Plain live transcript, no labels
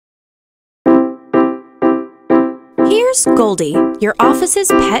Here's Goldie, your office's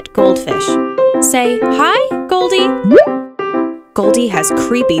pet goldfish. Say, "Hi, Goldie." Goldie has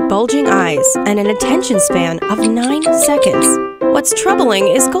creepy, bulging eyes and an attention span of 9 seconds. What's troubling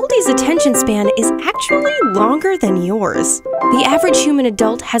is Goldie's attention span is actually longer than yours. The average human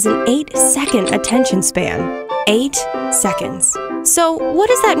adult has an 8-second attention span. 8 seconds. So what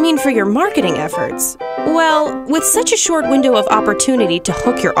does that mean for your marketing efforts? Well, with such a short window of opportunity to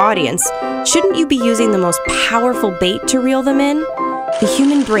hook your audience, shouldn't you be using the most powerful bait to reel them in? The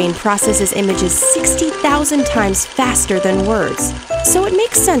human brain processes images 60,000 times faster than words. So it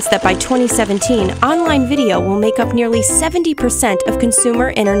makes sense that by 2017, online video will make up nearly 70% of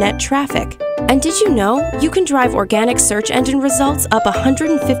consumer internet traffic. And did you know you can drive organic search engine results up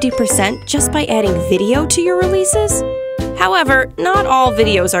 150% just by adding video to your releases? However, not all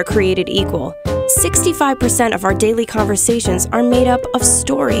videos are created equal. 65% of our daily conversations are made up of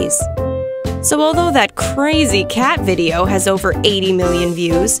stories. So although that crazy cat video has over 80 million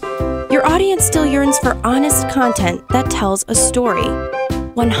views, your audience still yearns for honest content that tells a story.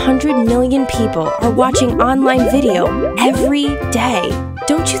 100 million people are watching online video every day.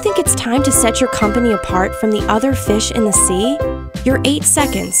 Don't you think it's time to set your company apart from the other fish in the sea? Your 8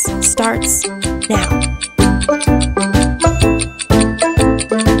 seconds starts now.